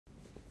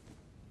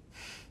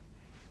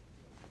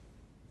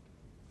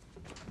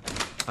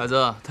孩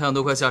子，太阳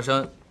都快下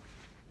山，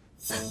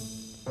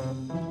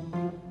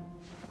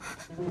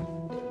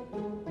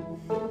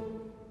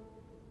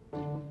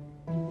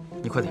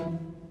你快点。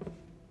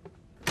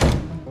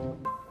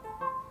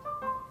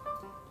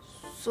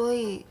所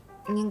以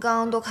您刚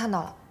刚都看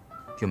到了？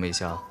又没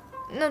瞎。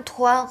那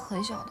图案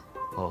很小的。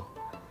哦，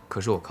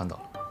可是我看到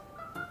了。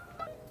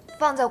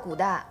放在古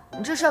代，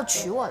你这是要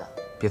娶我的。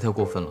别太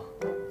过分了，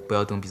不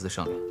要蹬鼻子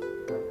上脸。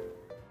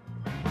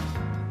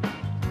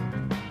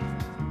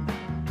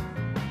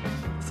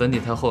粉底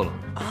太厚了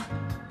啊？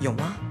有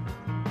吗？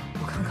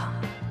我看看，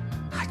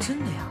还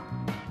真的呀。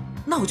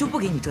那我就不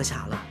给你遮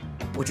瑕了，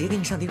我直接给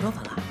你上定妆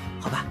粉了，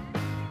好吧？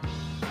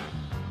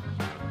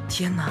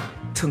天哪，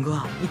成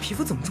哥，你皮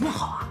肤怎么这么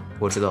好啊？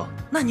我知道。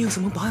那你有什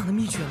么保养的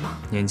秘诀吗？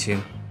年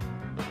轻。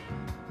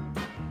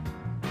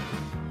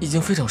已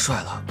经非常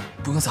帅了，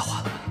不用再画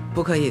了吧？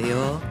不可以的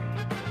哟，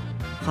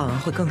画完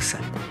会更帅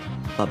的。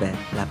宝贝，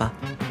来吧。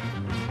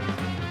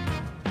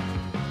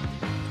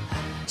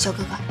小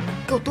哥哥，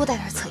给我多带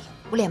点侧影，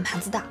我脸盘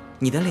子大。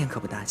你的脸可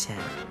不大，亲爱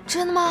的。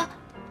真的吗？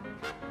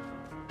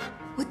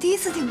我第一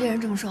次听别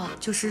人这么说。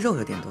就是肉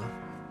有点多。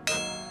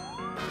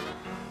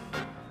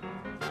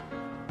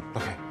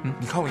老 K，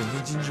你看我眼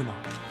睛精致吗？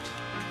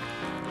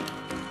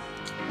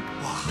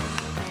哇！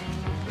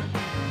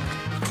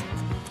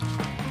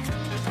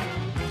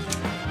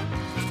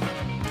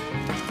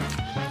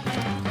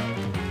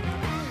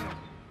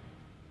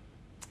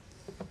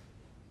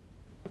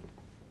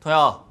童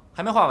瑶，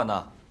还没画完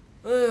呢。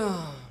哎呀，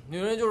女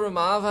人就是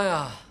麻烦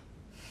呀。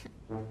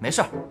没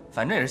事儿，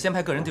反正也是先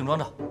拍个人定妆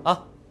照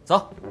啊。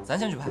走，咱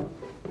先去拍。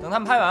等他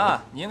们拍完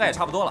啊，你应该也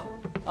差不多了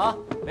啊。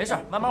没事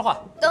儿，慢慢画。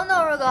等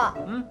等，瑞哥，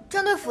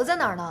战队服在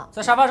哪儿呢？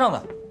在沙发上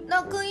呢。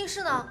那更衣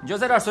室呢？你就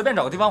在这儿随便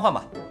找个地方换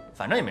吧，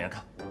反正也没人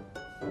看。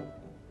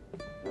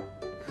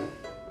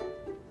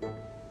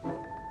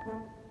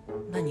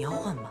那你要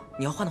换吗？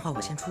你要换的话，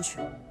我先出去。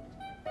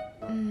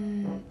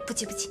不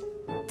急不急，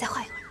再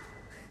画一会儿。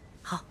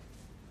好。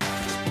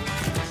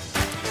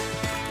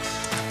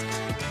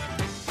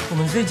我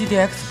们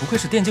ZGDX 不愧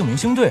是电竞明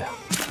星队啊，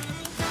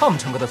看我们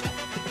成哥的腿。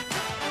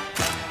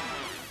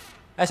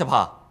哎，小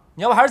胖，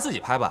你要不还是自己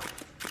拍吧？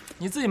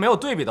你自己没有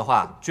对比的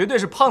话，绝对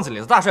是胖子里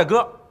的大帅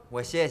哥。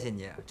我谢谢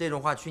你，这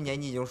种话去年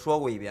你已经说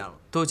过一遍了。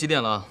都几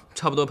点了？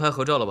差不多拍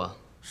合照了吧？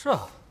是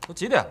啊，都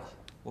几点了？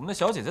我们的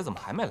小姐姐怎么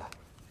还没来？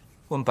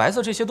我们白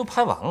色这些都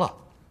拍完了，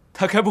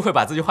她该不会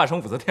把自己画成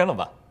武则天了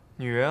吧？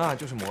女人啊，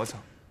就是磨蹭。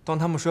当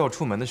她们说要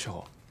出门的时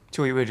候，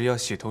就意味着要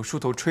洗头、梳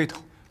头、吹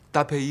头，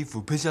搭配衣服、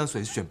喷香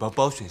水、选包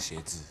包、选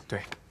鞋子。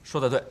对，说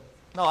的对。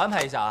那我安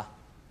排一下啊，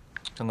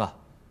成哥，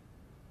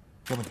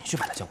要不你去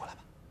把她叫过来吧？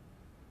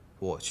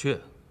我去？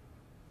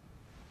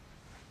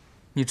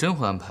你真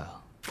会安排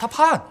啊？她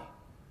怕你，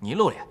你一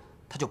露脸，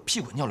她就屁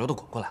滚尿流的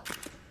滚过来了。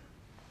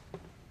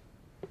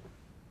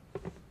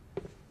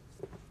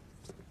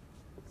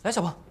来，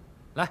小胖，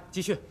来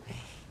继续。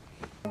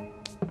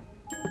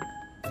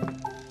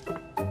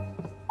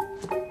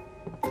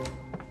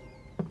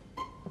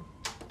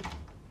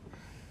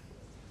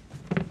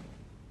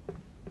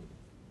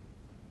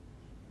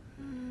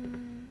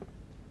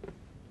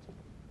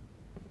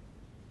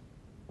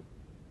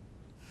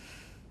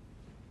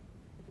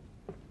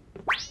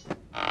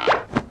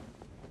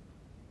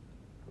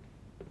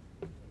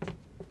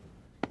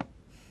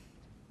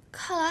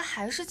看来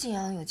还是景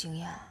阳有经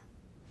验。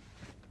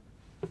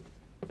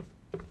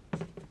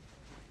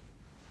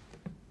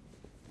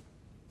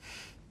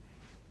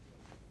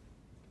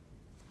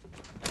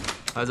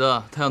孩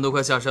子，太阳都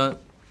快下山，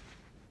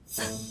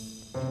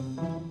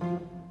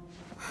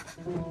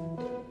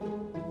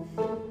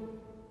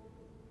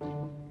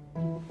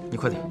你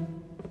快点。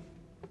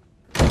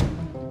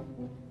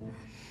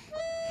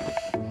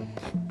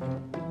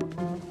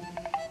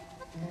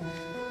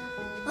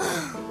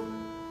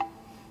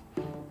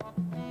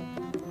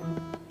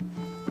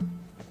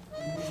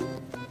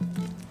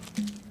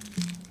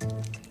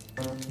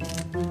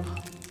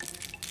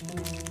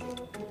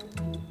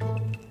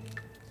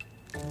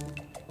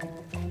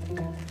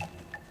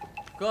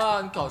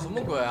哥，你搞什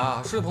么鬼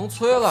啊？摄影棚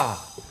催了。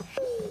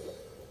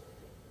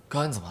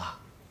哥，你怎么了？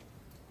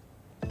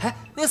哎，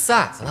那个死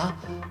矮子呢？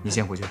你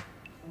先回去。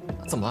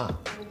怎么了？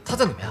他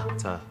在里面啊？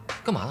在。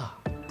干嘛呢？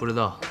不知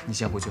道，你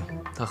先回去，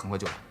他很快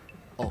就来。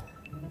哦，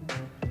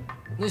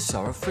那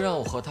小人非让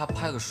我和他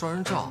拍个双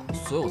人照，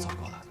所以我才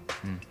过来的。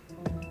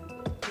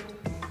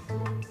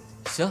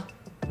行，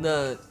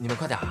那你们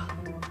快点啊。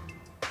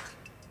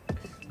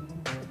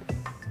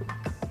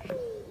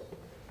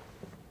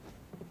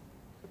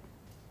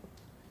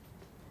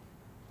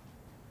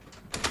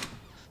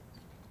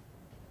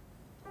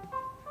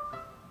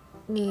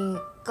你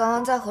刚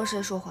刚在和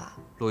谁说话？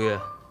陆月，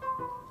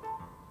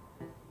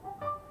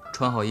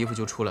穿好衣服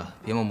就出来，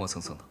别磨磨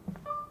蹭蹭的。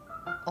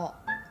哦。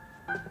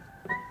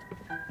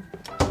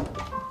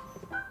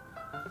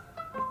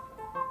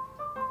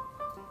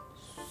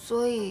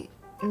所以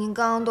您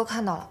刚刚都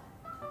看到了？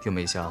又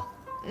没瞎。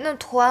那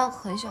图案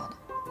很小的。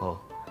哦，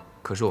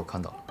可是我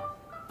看到了。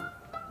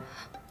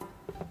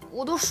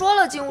我都说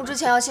了，进屋之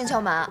前要先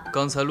敲门。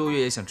刚才陆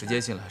月也想直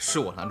接进来，是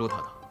我拦住他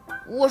的。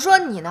我说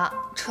你呢，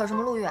扯什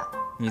么路远？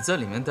你在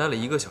里面待了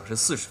1个小时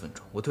40分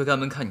钟，我推开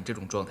门看你这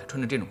种状态，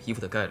穿着这种衣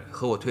服的概率，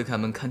和我推开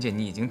门看见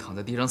你已经躺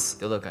在地上死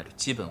掉的概率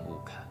基本五五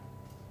开。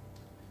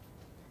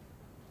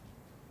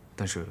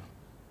但是，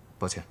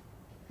抱歉，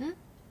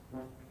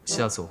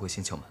下次我会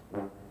先敲门。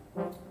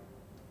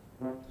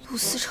陆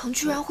思成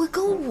居然会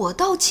跟我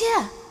道歉？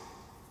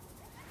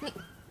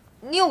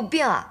你有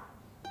病啊？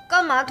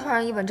干嘛突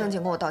然一本正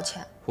经跟我道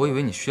歉？我以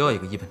为你需要一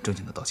个一本正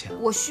经的道歉。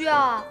我需要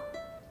啊。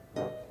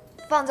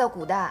放在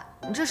古代，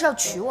你这是要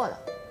娶我的。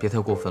别太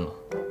过分了，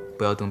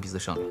不要蹬鼻子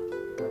上脸。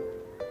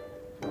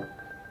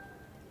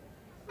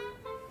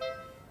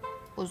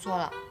我错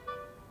了。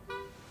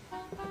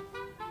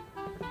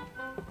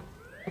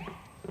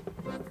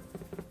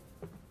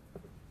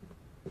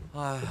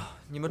哎呀，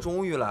你们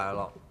终于来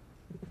了。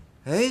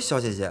哎，小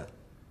姐姐，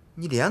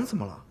你脸怎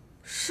么了？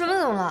什么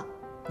怎么了？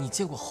你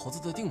见过猴子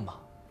的腚吗？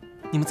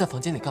你们在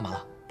房间里干嘛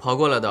了？跑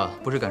过来的，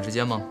不是赶时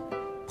间吗？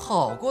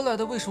跑过来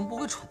的为什么不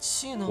会喘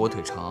气呢？我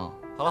腿长。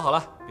好了好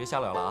了，别瞎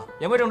聊了啊！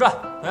言归正传，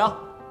小杨，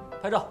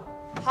拍照。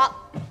好，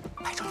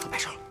拍照了，拍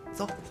照了，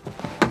走。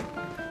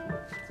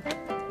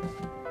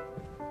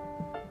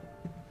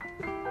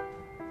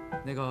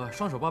那个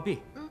双手抱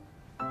臂，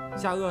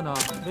下颚呢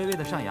微微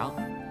的上扬，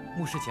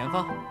目视前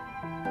方，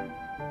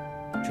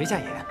垂下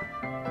眼。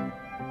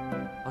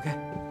OK，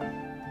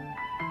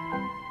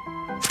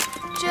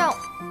 这样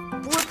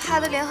不会拍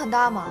的脸很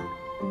大吗？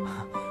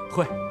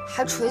会，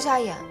还垂下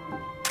眼，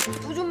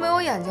不就没有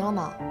眼睛了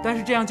吗？但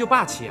是这样就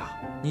霸气啊！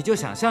你就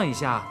想象一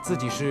下自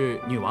己是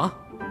女王。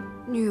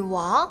女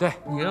王？对，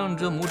你让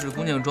这拇指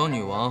姑娘装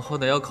女王，好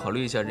歹要考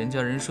虑一下人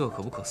家人设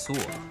可不可塑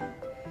啊。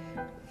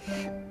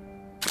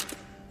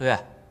六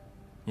月，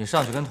你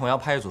上去跟童瑶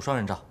拍一组双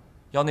人照，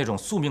要那种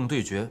宿命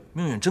对决、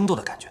命运争斗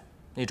的感觉，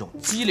那种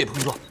激烈碰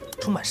撞、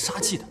充满杀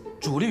气的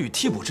主力与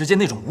替补之间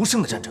那种无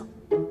声的战争，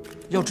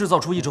要制造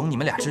出一种你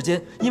们俩之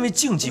间因为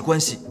竞技关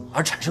系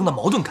而产生的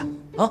矛盾感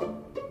啊！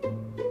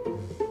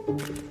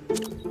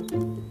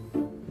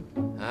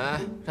哎，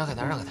让开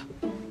他，让开他。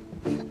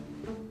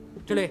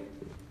这里。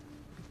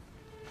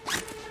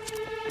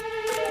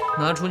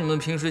拿出你们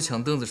平时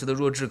抢凳子时的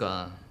弱智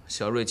感，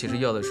小瑞其实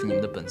要的是你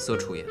们的本色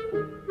出演。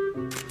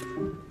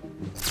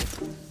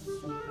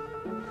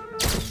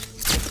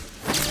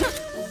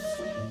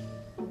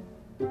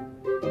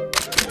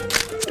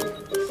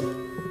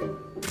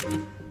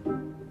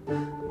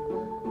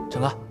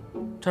陈哥，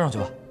站上去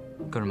吧。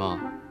干什么？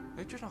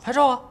拍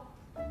照啊！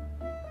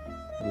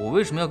我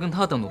为什么要跟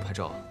他单独拍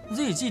照啊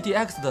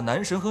 ？ZGDX 的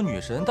男神和女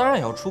神当然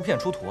也要出片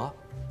出图啊，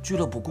俱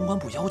乐部公关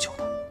部要求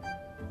的。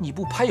你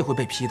不拍也会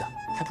被批的，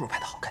还不如拍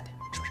的好看点，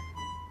是不是？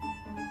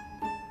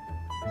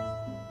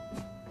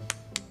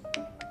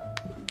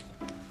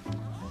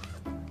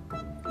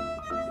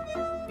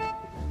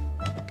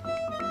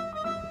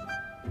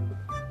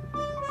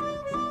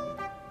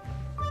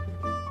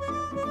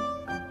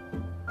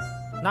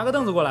拿个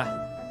凳子过来。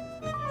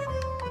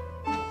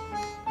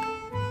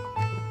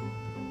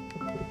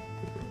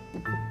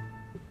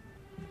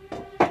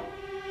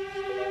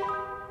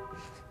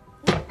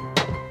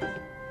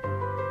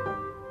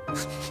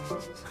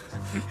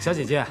小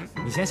姐姐，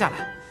你先下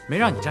来，没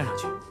让你站上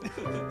去。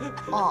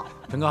哦，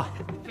陈哥，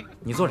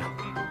你坐着。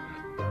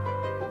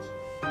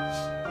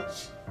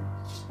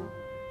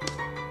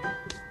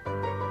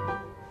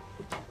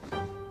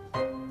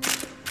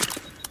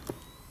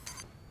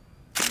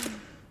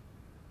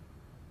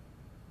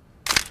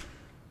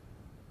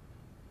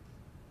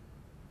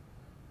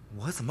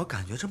我怎么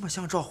感觉这么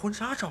像照婚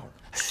纱照呢？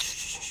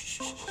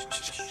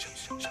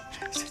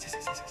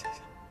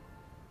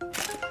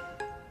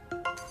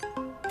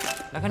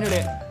来看这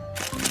里。